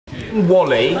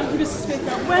Wally. Thank you, Mr.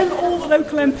 Speaker. When all the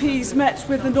local MPs met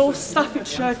with the North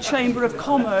Staffordshire Chamber of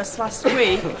Commerce last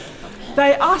week,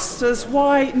 they asked us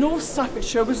why North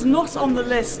Staffordshire was not on the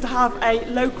list to have a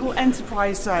local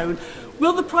enterprise zone.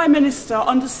 Will the Prime Minister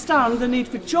understand the need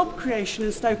for job creation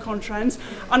in Stoke-on-Trent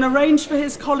and arrange for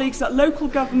his colleagues at local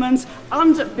government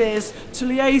and at BIS to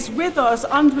liaise with us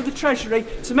and with the Treasury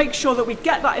to make sure that we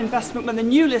get that investment when the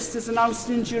new list is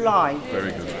announced in July?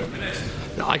 Very good.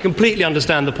 I completely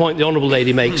understand the point the Honourable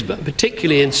Lady makes, but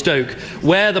particularly in Stoke,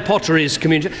 where the Potteries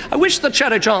community... I wish the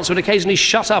Shadow Chancellor would occasionally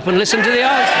shut up and listen to the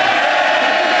answer.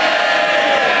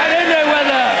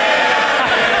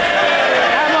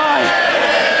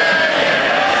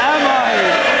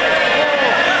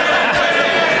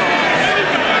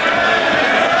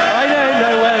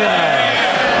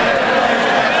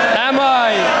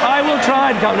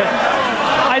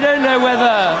 I don't know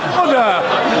whether...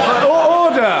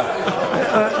 Order!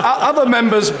 Other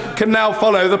members can now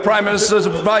follow the Prime Minister's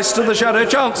advice to the Shadow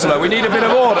Chancellor. We need a bit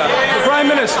of order. The Prime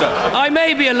Minister. I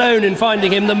may be alone in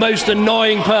finding him the most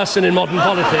annoying person in modern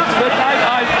politics, but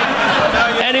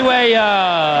anyway,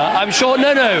 I'm sure...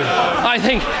 No, I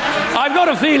think... I've got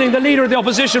a feeling the Leader of the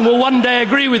Opposition will one day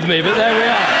agree with me, but there we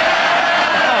are.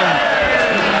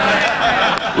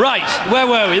 Right, where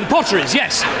were we? The potteries,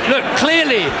 yes. Look,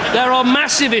 clearly there are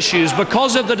massive issues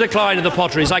because of the decline of the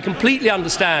potteries. I completely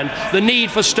understand the need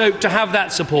for Stoke to have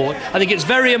that support. I think it's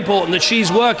very important that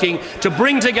she's working to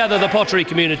bring together the pottery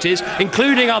communities,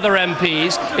 including other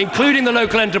MPs, including the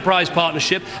local enterprise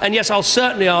partnership. And yes, I'll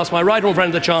certainly ask my right honourable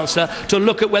friend the Chancellor to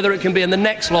look at whether it can be in the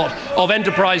next lot of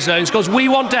enterprise zones, because we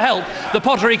want to help the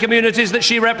pottery communities that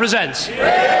she represents. Order,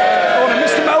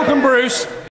 Mr. Malcolm Bruce.